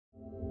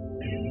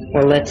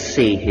Well, let's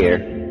see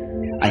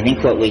here. I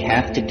think what we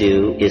have to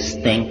do is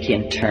think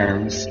in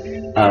terms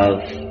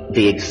of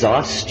the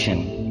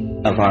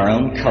exhaustion of our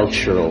own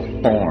cultural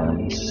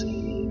forms.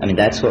 I mean,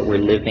 that's what we're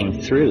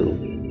living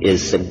through,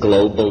 is a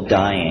global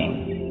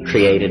dying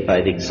created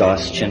by the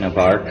exhaustion of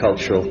our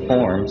cultural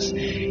forms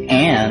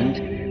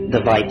and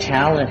the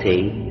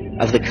vitality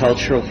of the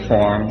cultural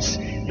forms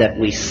that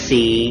we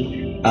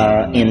see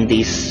in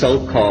these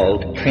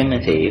so-called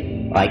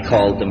primitive, I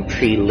call them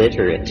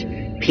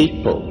pre-literate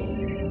people.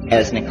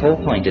 As Nicole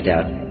pointed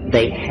out,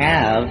 they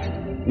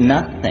have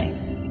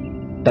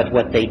nothing, but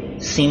what they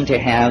seem to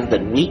have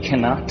that we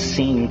cannot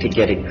seem to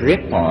get a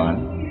grip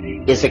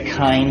on is a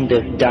kind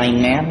of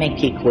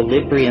dynamic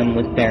equilibrium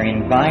with their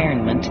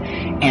environment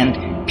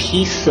and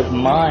peace of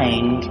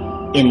mind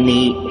in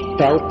the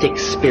felt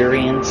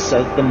experience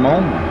of the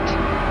moment.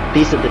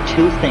 These are the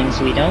two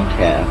things we don't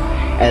have.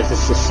 As a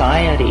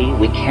society,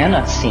 we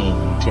cannot seem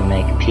to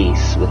make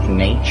peace with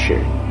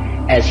nature.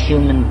 As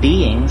human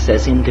beings,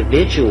 as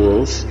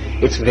individuals,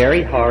 it's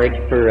very hard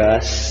for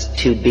us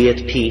to be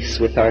at peace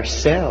with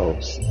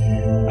ourselves.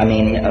 I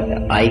mean,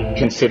 I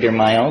consider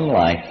my own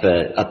life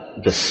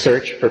the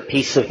search for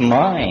peace of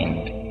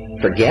mind.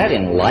 Forget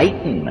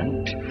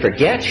enlightenment,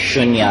 forget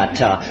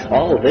shunyata,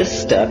 all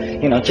this stuff.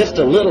 You know, just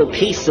a little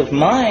peace of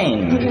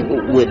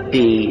mind would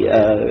be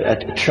a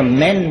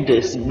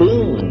tremendous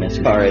boon as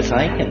far as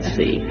I can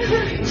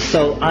see.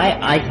 So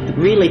I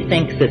really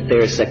think that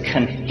there's a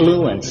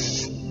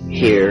confluence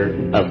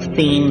here of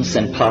themes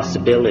and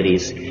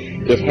possibilities.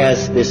 It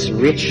has this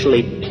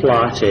richly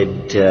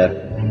plotted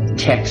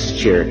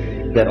texture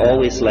that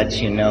always lets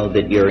you know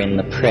that you're in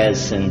the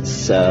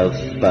presence of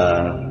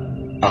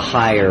a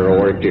higher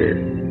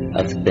order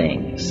of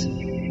things.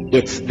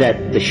 It's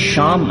that the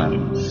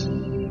shamans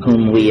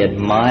whom we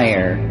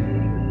admire,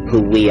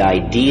 who we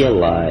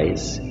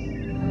idealize,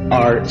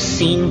 are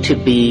seen to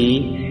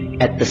be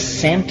at the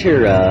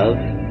center of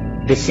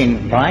this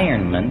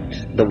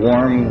environment, the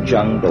warm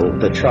jungle,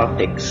 the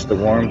tropics, the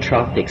warm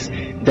tropics,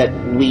 that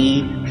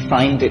we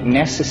find it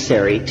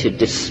necessary to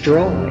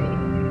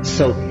destroy.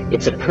 So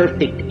it's a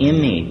perfect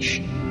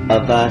image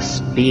of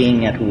us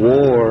being at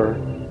war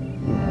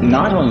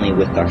not only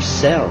with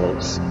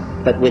ourselves,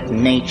 but with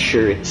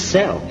nature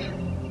itself.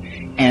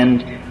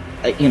 And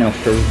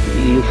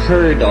you've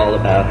heard all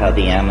about how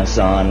the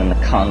Amazon and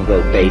the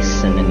Congo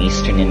Basin in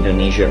eastern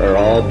Indonesia are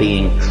all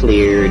being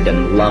cleared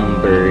and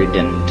lumbered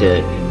and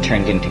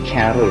turned into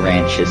cattle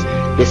ranches.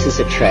 This is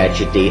a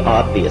tragedy,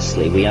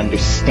 obviously. We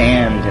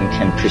understand and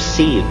can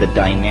perceive the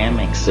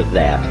dynamics of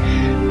that.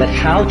 But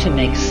how to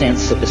make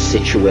sense of a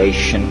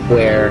situation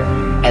where,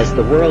 as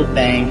the World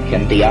Bank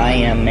and the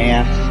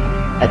IMF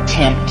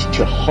attempt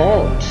to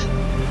halt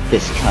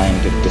this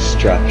kind of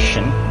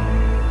destruction,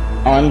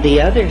 on the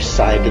other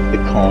side of the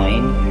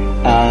coin,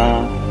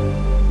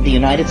 the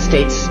United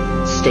States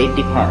State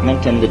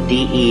Department and the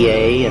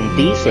DEA and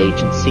these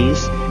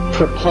agencies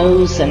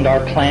propose and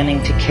are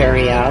planning to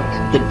carry out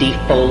the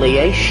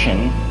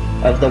defoliation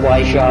of the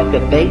Waijaga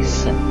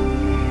Basin.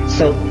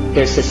 So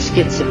there's a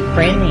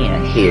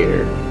schizophrenia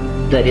here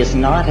that is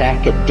not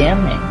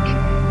academic.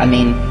 I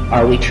mean,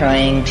 are we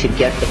trying to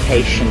get the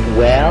patient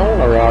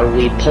well, or are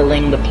we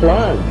pulling the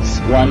plugs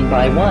one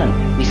by one?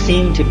 We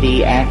seem to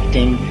be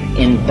acting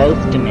in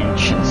both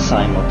dimensions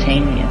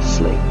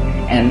simultaneously.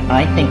 And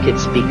I think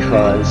it's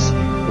because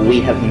we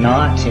have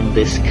not in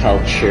this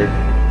culture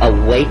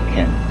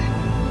awakened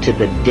to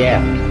the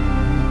depth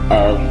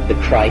of the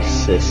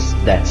crisis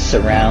that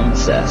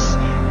surrounds us.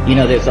 You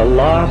know, there's a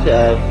lot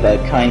of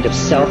kind of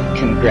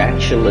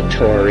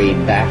self-congratulatory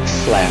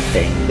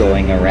backslapping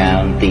going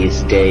around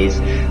these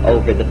days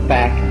over the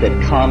fact that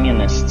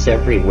communists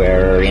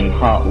everywhere are in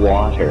hot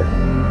water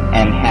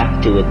and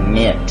have to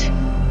admit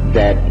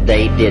that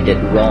they did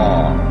it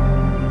wrong.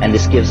 And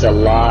this gives a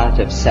lot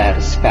of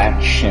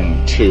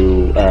satisfaction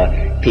to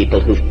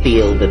people who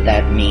feel that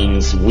that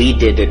means we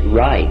did it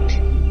right.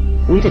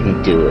 We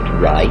didn't do it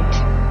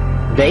right.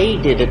 They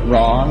did it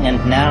wrong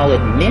and now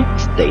admit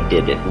they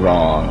did it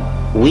wrong.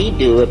 We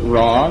do it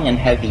wrong and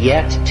have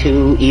yet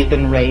to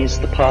even raise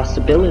the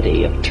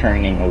possibility of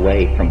turning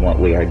away from what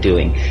we are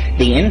doing.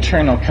 The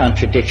internal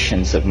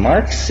contradictions of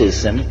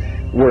Marxism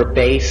were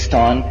based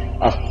on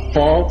a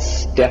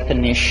false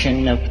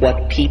definition of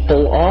what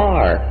people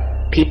are.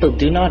 People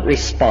do not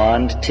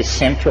respond to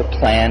central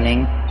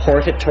planning,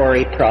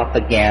 hortatory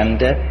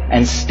propaganda,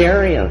 and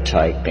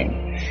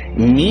stereotyping.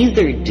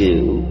 Neither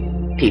do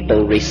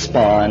people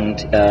respond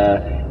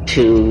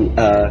to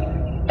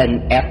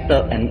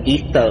an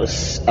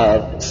ethos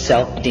of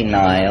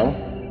self-denial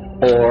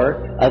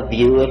or a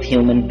view of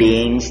human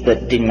beings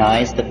that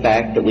denies the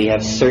fact that we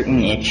have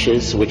certain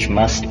itches which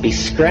must be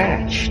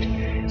scratched.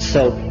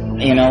 So,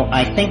 you know,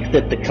 I think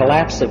that the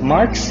collapse of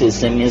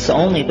Marxism is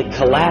only the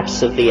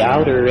collapse of the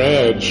outer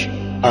edge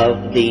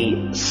of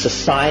the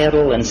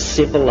societal and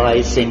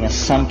civilizing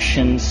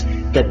assumptions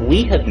that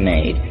we have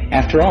made.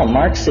 After all,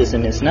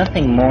 Marxism is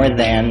nothing more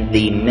than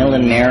the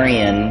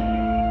millenarian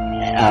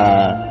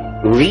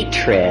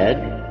retread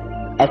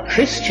of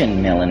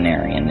Christian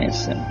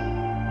millenarianism.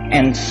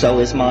 And so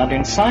is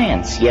modern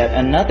science, yet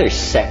another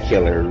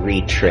secular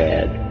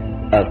retread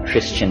of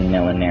Christian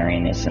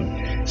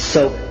millenarianism.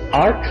 So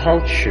our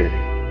culture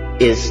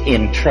is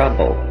in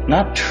trouble.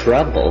 Not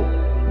trouble.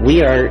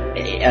 We are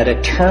at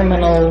a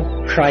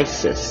terminal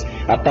crisis,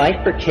 a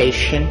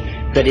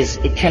bifurcation that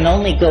it can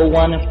only go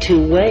one of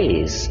two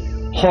ways.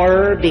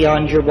 Horror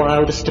beyond your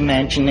wildest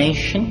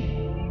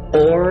imagination,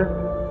 or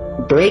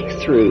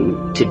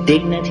breakthrough to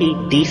dignity,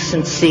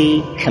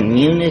 decency,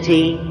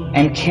 community,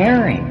 and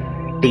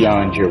caring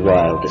beyond your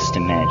wildest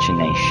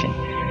imagination.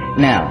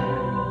 Now,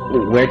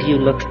 where do you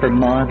look for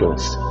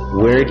models?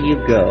 Where do you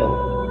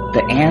go?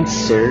 The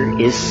answer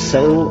is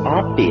so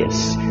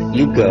obvious.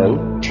 You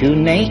go to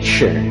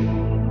nature.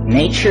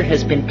 Nature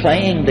has been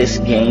playing this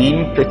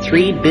game for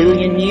 3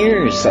 billion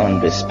years on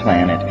this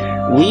planet.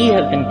 We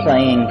have been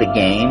playing the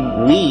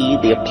game, we,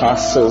 the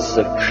apostles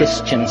of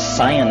Christian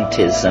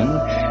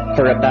scientism,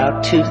 for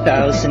about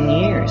 2,000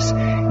 years.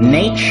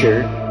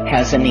 Nature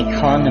has an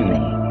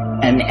economy,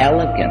 an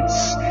elegance,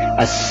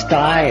 a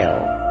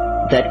style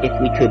that if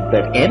we could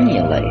but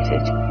emulate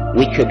it,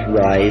 we could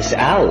rise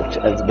out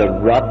of the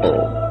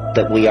rubble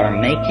that we are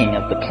making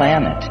of the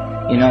planet.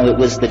 You know, it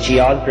was the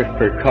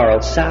geographer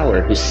Carl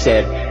Sauer who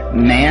said,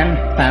 man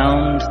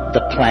found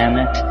the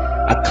planet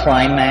a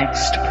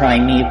climaxed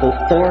primeval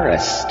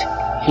forest.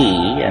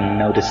 He, and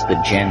notice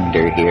the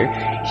gender here,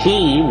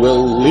 he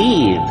will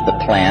leave the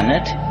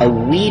planet a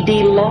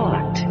weedy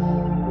lot.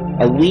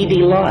 A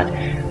weedy lot.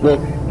 Well,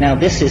 now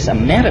this is a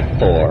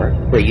metaphor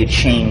where you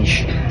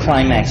change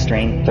climaxed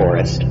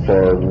rainforest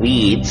for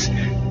weeds,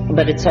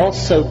 but it's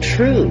also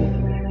true.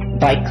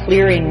 By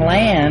clearing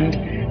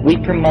land, we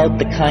promote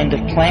the kind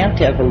of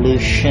plant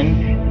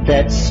evolution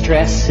that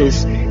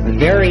stresses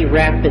very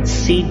rapid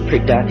seed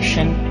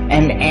production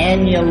and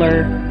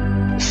annular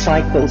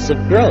cycles of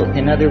growth.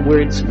 In other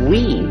words,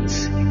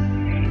 weeds.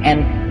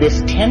 And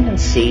this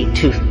tendency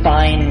to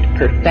find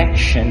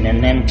perfection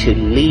and then to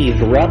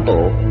leave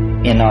rubble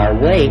in our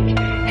wake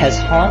has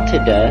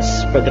haunted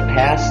us for the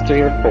past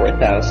 3,000 or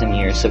 4,000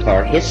 years of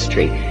our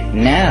history.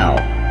 Now,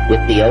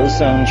 with the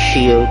ozone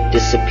shield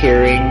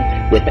disappearing,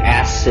 with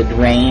acid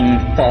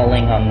rain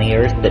falling on the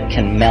earth that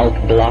can melt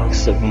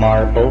blocks of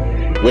marble,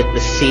 with the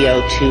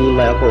CO2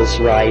 levels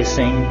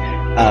rising,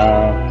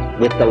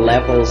 with the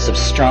levels of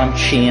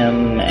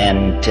strontium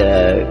and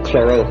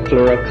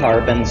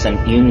chlorofluorocarbons,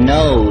 and you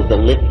know the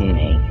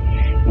litany,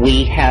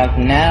 we have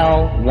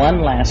now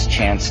one last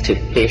chance to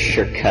fish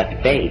or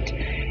cut bait.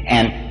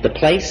 And the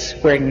place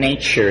where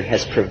nature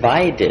has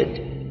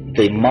provided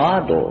the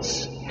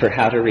models for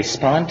how to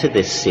respond to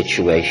this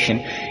situation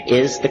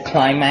is the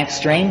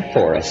climaxed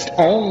rainforest.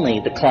 Only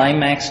the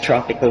climaxed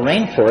tropical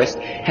rainforest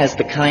has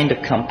the kind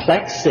of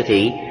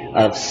complexity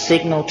of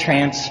signal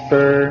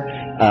transfer,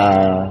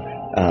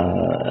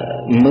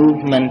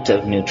 movement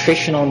of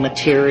nutritional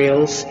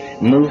materials,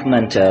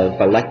 movement of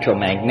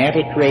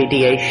electromagnetic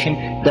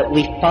radiation that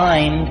we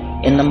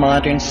find in the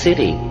modern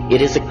city.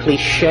 It is a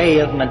cliche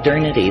of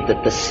modernity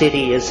that the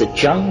city is a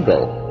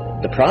jungle.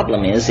 The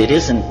problem is it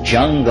isn't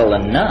jungle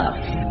enough.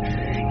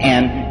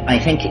 And I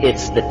think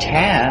it's the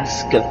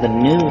task of the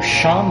new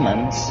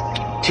shamans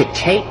to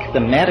take the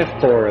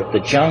metaphor of the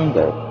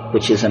jungle,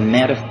 which is a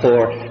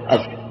metaphor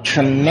of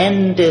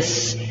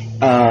tremendous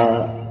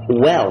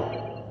wealth,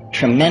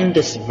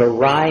 tremendous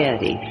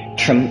variety,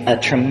 a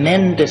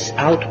tremendous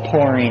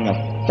outpouring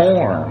of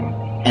form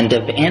and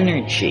of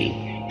energy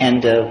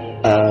and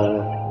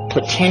of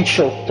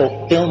potential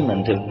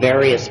fulfillment of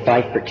various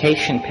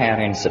bifurcation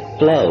patterns of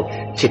flow,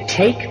 to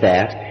take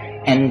that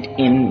and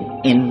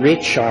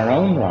enrich our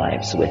own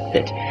lives with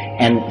it.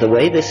 And the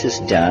way this is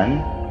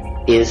done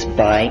is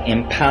by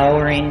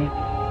empowering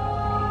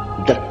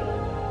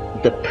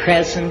the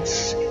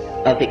presence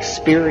of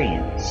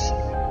experience.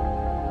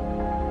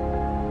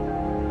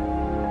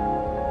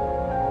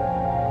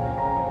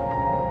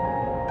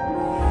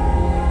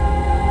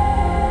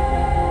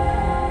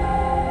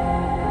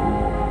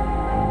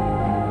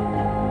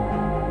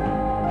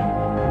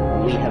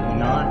 We have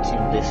not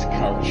in this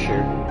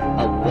culture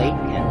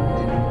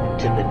awakened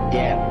to the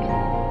depth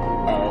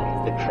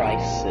of the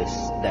crisis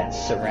that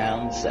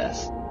surrounds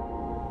us.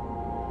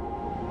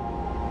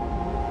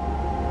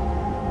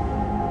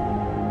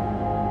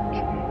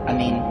 I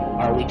mean,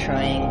 are we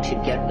trying to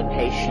get the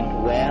patient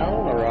well,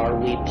 or are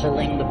we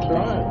pulling the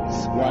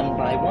plugs one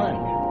by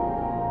one?